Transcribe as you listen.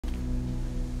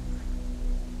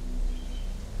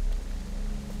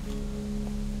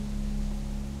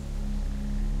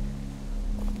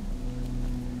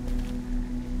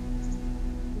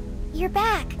you're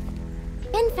back.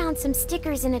 Ben found some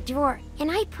stickers in a drawer,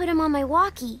 and I put them on my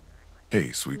walkie.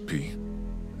 Hey, Sweet Pea.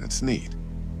 That's neat.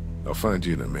 I'll find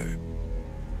you in a minute.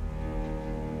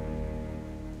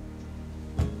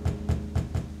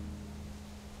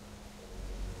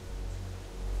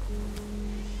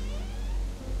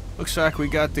 Looks like we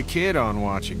got the kid on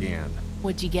watch again.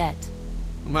 What'd you get?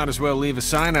 We might as well leave a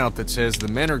sign out that says the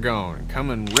men are gone and come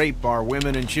and rape our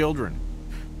women and children.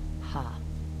 Huh.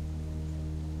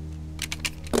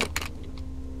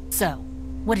 So,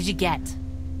 what did you get?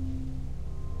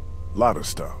 Lot of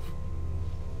stuff.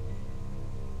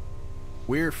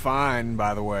 We're fine,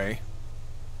 by the way.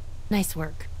 Nice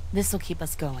work. This'll keep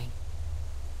us going.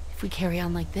 If we carry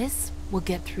on like this, we'll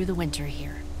get through the winter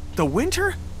here. The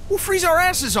winter? We'll freeze our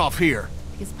asses off here!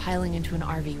 Because piling into an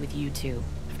RV with you two,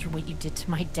 after what you did to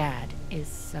my dad, is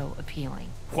so appealing.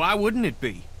 Why wouldn't it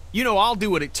be? You know I'll do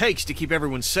what it takes to keep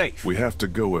everyone safe. We have to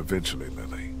go eventually,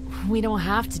 Lily. We don't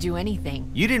have to do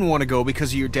anything. You didn't want to go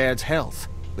because of your dad's health,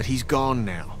 but he's gone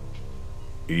now.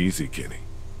 Easy, Kenny.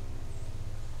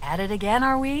 At it again,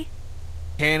 are we?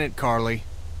 Can it, Carly?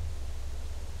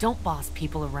 Don't boss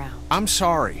people around. I'm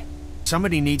sorry.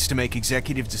 Somebody needs to make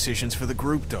executive decisions for the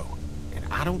group, though. And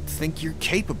I don't think you're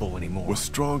capable anymore. We're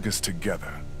strongest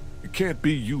together. It can't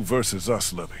be you versus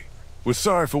us, Lily. We're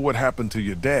sorry for what happened to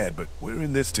your dad, but we're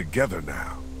in this together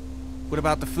now. What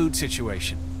about the food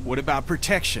situation? What about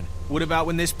protection? What about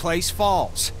when this place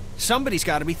falls? Somebody's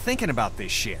got to be thinking about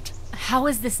this shit. How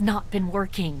has this not been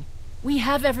working? We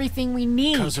have everything we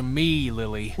need. Because of me,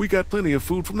 Lily. We got plenty of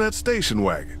food from that station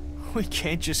wagon. We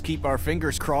can't just keep our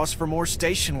fingers crossed for more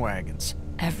station wagons.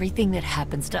 Everything that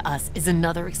happens to us is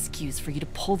another excuse for you to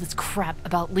pull this crap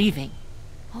about leaving.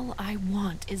 All I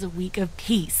want is a week of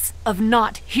peace, of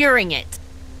not hearing it.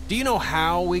 Do you know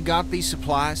how we got these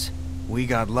supplies? We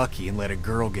got lucky and let a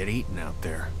girl get eaten out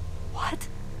there. What?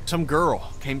 Some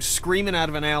girl came screaming out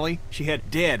of an alley. She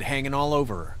had dead hanging all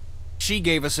over her. She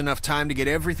gave us enough time to get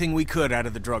everything we could out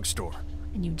of the drugstore.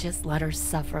 And you just let her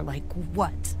suffer like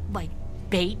what? Like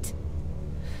bait?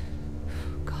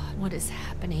 God, what is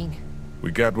happening?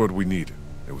 We got what we needed.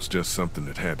 It was just something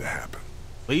that had to happen.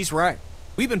 Lee's right.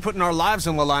 We've been putting our lives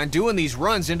on the line doing these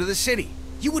runs into the city.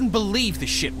 You wouldn't believe the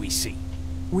shit we see.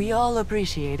 We all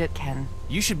appreciate it, Ken.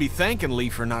 You should be thanking Lee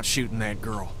for not shooting that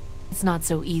girl. It's not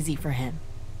so easy for him.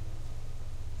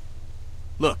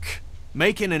 Look,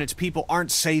 Macon and its people aren't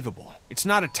savable. It's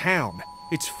not a town.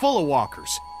 It's full of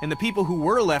walkers, and the people who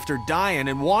were left are dying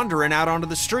and wandering out onto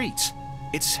the streets.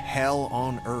 It's hell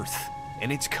on Earth,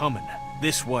 and it's coming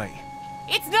this way.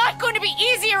 It's not going to be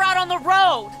easier out on the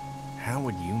road! How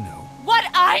would you know? What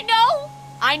I know?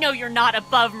 I know you're not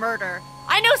above murder.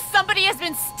 I know somebody has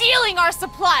been stealing our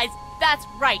supplies. That's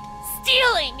right,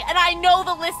 stealing! And I know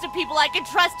the list of people I can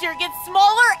trust here gets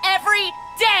smaller every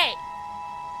day!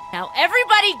 Now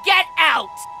everybody get out!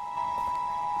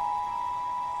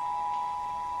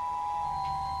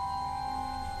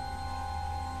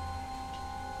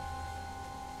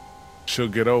 She'll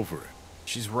get over it.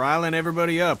 She's riling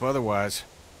everybody up otherwise.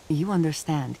 You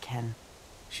understand, Ken.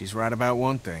 She's right about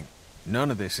one thing.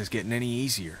 None of this is getting any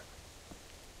easier.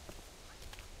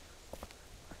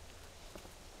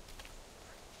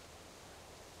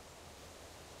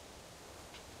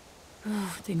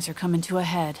 Things are coming to a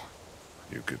head.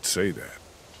 You could say that.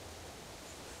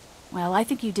 Well, I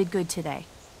think you did good today.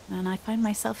 And I find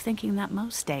myself thinking that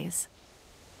most days.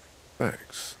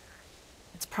 Thanks.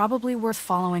 It's probably worth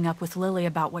following up with Lily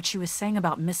about what she was saying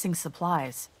about missing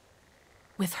supplies.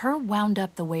 With her wound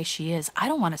up the way she is, I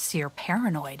don't want to see her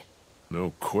paranoid.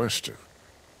 No question.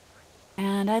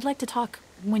 And I'd like to talk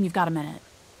when you've got a minute.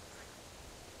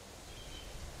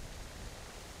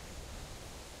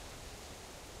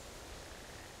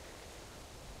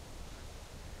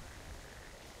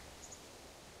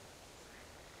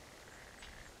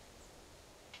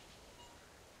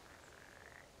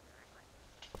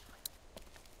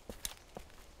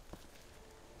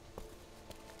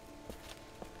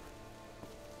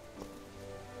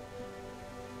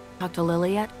 Talk to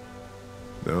Lily yet?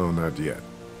 No, not yet.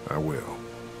 I will.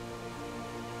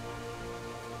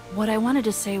 What I wanted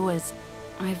to say was,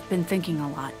 I've been thinking a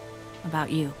lot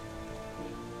about you.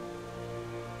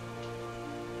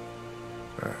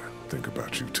 I think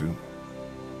about you too.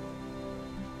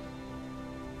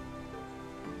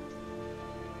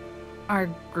 Our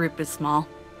group is small.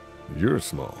 You're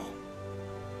small.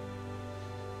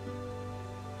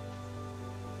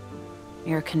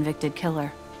 You're a convicted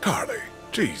killer. Carly,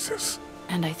 Jesus.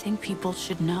 And I think people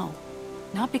should know.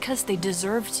 Not because they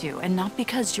deserve to, and not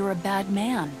because you're a bad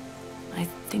man. I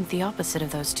think the opposite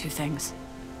of those two things.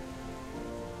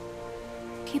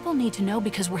 People need to know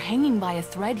because we're hanging by a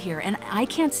thread here, and I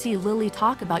can't see Lily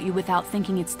talk about you without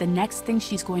thinking it's the next thing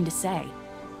she's going to say.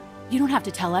 You don't have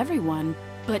to tell everyone,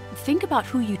 but think about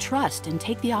who you trust and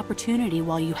take the opportunity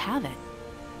while you have it.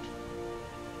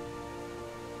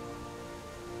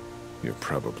 You're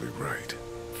probably right.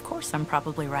 Of course I'm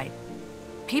probably right.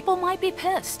 People might be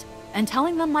pissed, and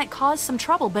telling them might cause some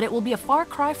trouble, but it will be a far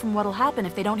cry from what'll happen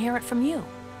if they don't hear it from you.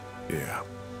 Yeah.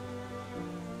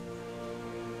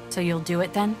 So you'll do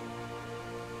it then?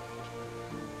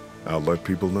 I'll let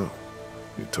people know.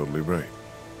 You're totally right.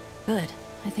 Good.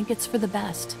 I think it's for the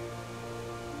best.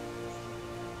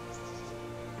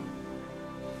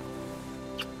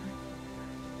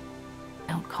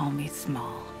 Don't call me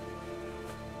small.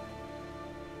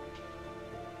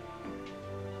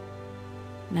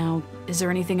 Now, is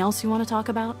there anything else you want to talk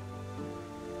about?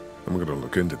 I'm gonna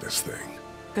look into this thing.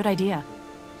 Good idea.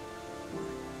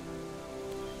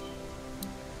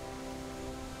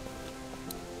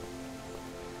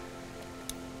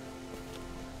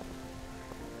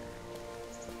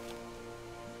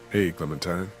 Hey,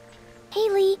 Clementine.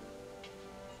 Haley.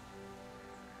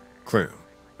 Clem,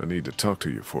 I need to talk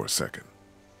to you for a second.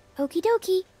 Okie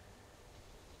dokie.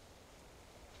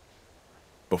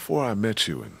 Before I met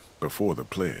you and before the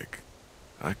plague,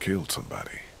 I killed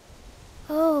somebody.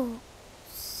 Oh,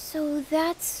 so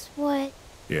that's what...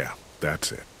 Yeah,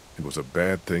 that's it. It was a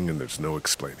bad thing and there's no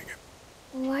explaining it.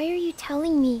 Why are you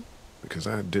telling me? Because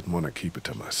I didn't want to keep it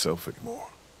to myself anymore.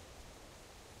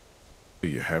 Do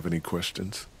you have any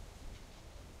questions?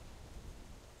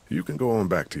 You can go on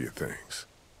back to your things.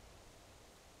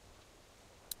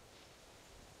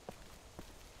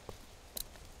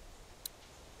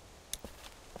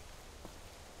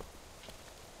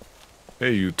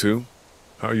 Hey, you two.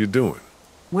 How you doing?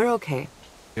 We're okay.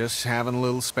 Just having a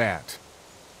little spat.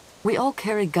 We all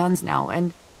carry guns now,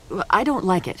 and I don't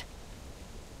like it.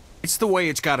 It's the way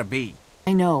it's gotta be.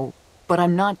 I know, but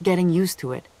I'm not getting used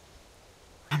to it.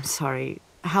 I'm sorry.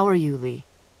 How are you, Lee?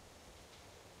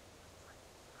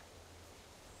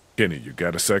 Kenny, you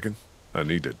got a second? I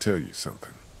need to tell you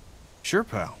something. Sure,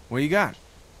 pal. What you got?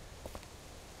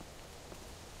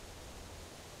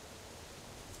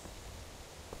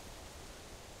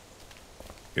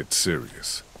 It's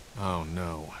serious. Oh,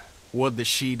 no. What'd the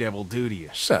she-devil do to you?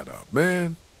 Shut up,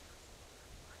 man.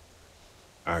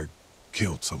 I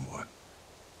killed someone.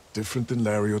 Different than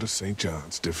Larry or the St.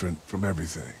 John's. Different from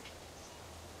everything.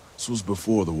 This was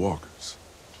before the walkers.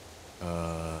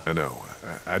 I know.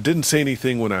 I didn't say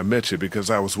anything when I met you because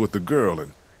I was with the girl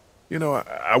and, you know,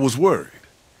 I was worried.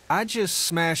 I just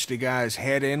smashed a guy's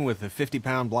head in with a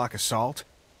 50-pound block of salt.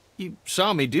 You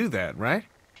saw me do that, right?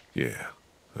 Yeah,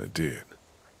 I did.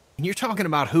 And you're talking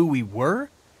about who we were?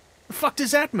 The fuck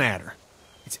does that matter?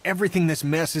 It's everything this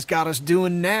mess has got us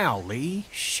doing now, Lee.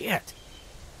 Shit.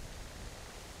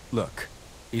 Look,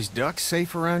 is Duck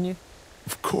safe around you?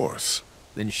 Of course.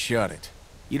 Then shut it.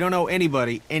 You don't owe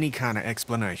anybody any kind of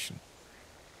explanation.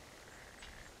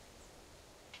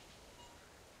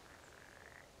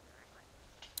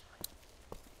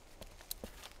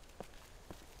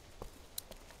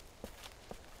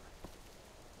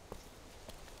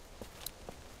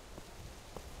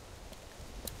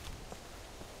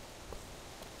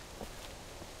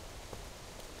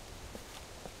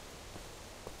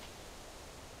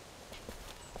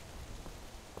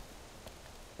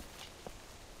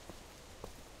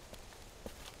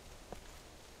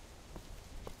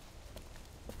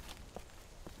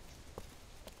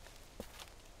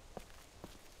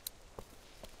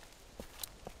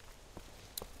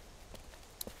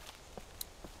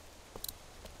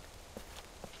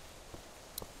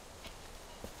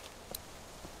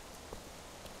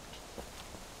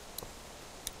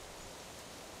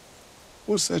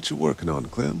 What's that you're working on,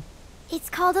 Clem? It's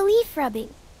called a leaf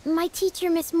rubbing. My teacher,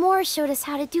 Miss Moore, showed us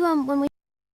how to do them when we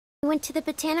went to the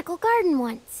botanical garden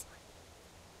once.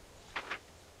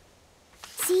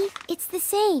 See? It's the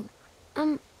same.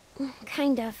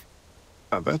 Kind of.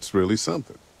 That's really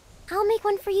something. I'll make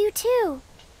one for you, too.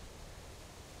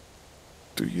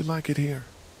 Do you like it here?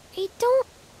 I don't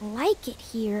like it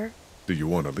here. Do you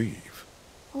want to leave?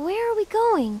 Where are we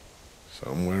going?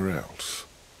 Somewhere else.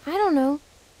 I don't know.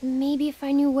 Maybe if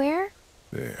I knew where?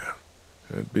 Yeah,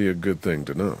 that'd be a good thing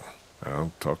to know.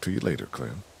 I'll talk to you later,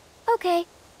 Clem. Okay.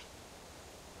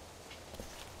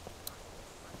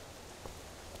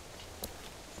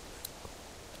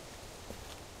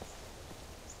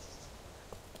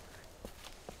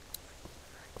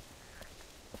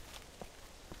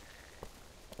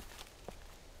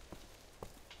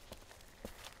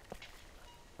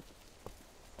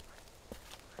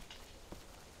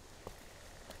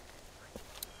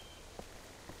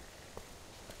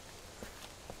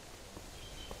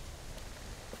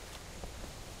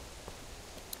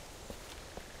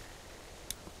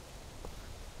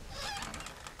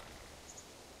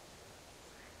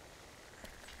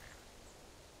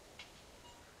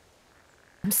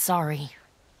 I'm sorry.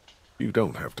 You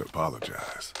don't have to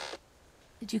apologize.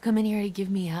 Did you come in here to give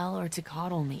me hell or to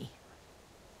coddle me?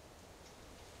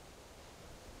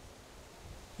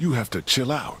 You have to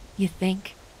chill out. You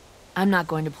think? I'm not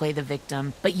going to play the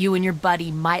victim, but you and your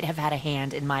buddy might have had a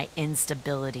hand in my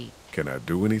instability. Can I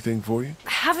do anything for you?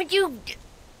 Haven't you...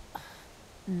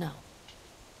 No.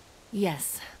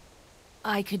 Yes.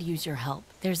 I could use your help.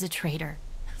 There's a traitor.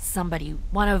 Somebody,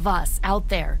 one of us, out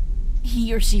there.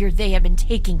 He or she or they have been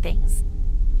taking things.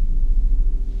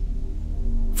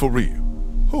 For real?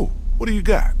 Who? What do you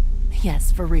got?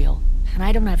 Yes, for real. And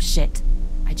I don't have shit.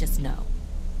 I just know.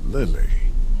 Lily.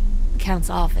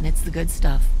 Counts off and it's the good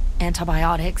stuff.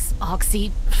 Antibiotics,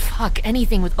 oxy, fuck,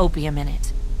 anything with opium in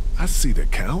it. I see the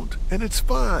count, and it's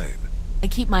fine. I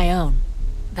keep my own.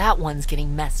 That one's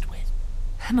getting messed with.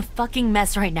 I'm a fucking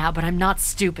mess right now, but I'm not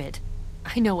stupid.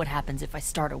 I know what happens if I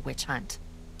start a witch hunt.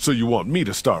 So you want me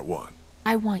to start one?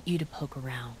 I want you to poke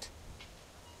around.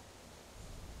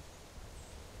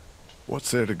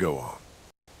 What's there to go on?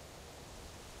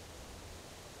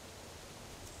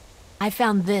 I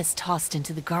found this tossed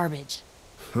into the garbage.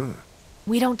 Huh.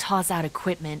 We don't toss out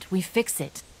equipment, we fix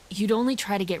it. You'd only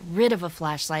try to get rid of a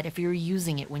flashlight if you were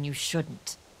using it when you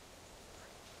shouldn't.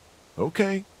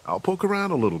 Okay, I'll poke around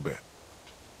a little bit.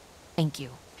 Thank you.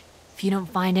 If you don't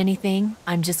find anything,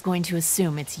 I'm just going to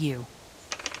assume it's you.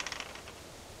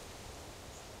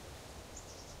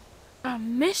 A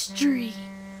mystery.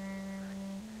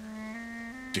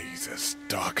 Jesus,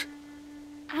 Doc.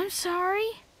 I'm sorry.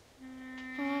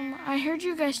 I heard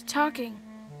you guys talking.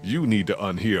 You need to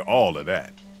unhear all of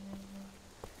that.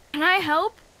 Can I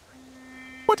help?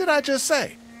 What did I just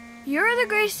say? You're the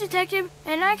greatest detective,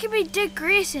 and I can be Dick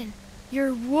Grayson,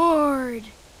 your ward.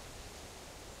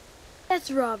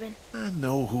 That's Robin. I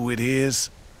know who it is.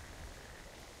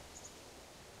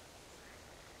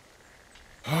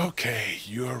 Okay,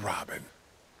 you're Robin.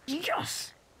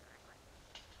 Yes.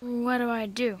 What do I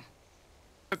do?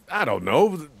 I don't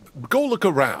know. Go look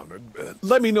around.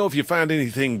 Let me know if you find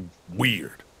anything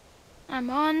weird. I'm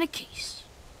on the case.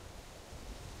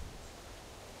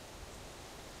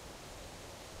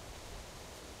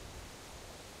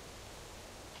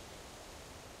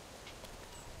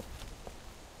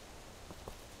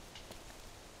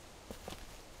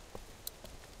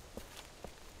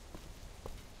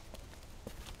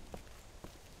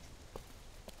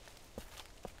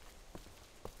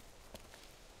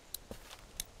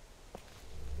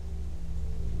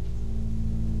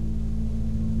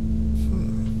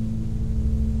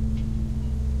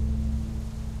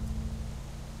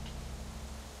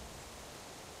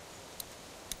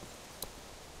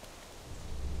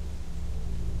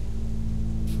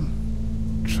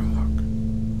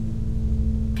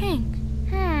 Pink.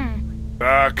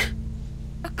 Doc.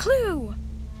 A clue.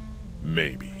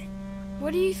 Maybe.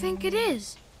 What do you think it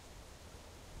is?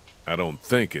 I don't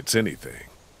think it's anything.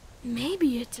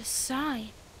 Maybe it's a sign.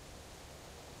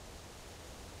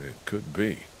 It could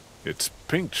be. It's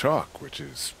pink chalk, which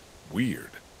is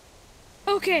weird.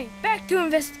 Okay, back to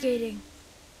investigating.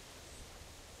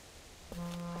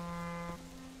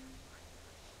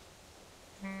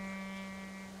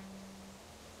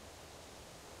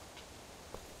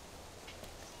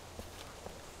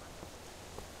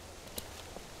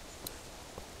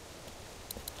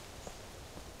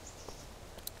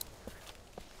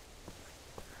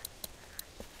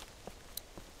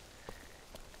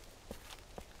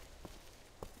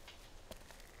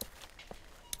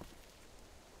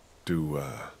 Do,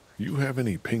 you have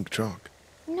any pink chalk?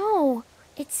 No,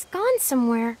 it's gone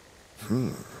somewhere.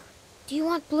 Do you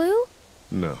want blue?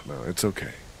 No, it's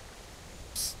okay.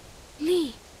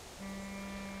 Lee.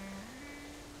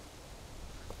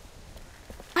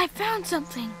 I found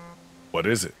something. What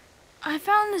is it? I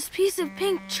found this piece of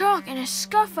pink chalk and a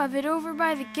scuff of it over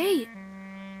by the gate.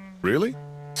 Really?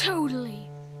 Totally.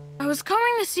 I was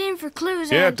combing the scene for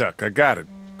clues Yeah, and... Duck, I got it.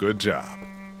 Good job.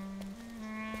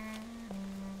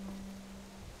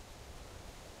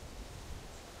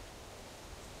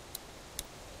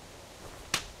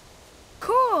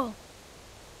 Cool.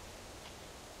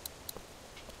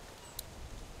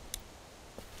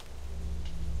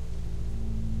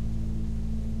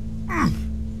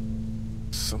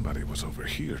 Somebody was over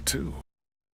here, too.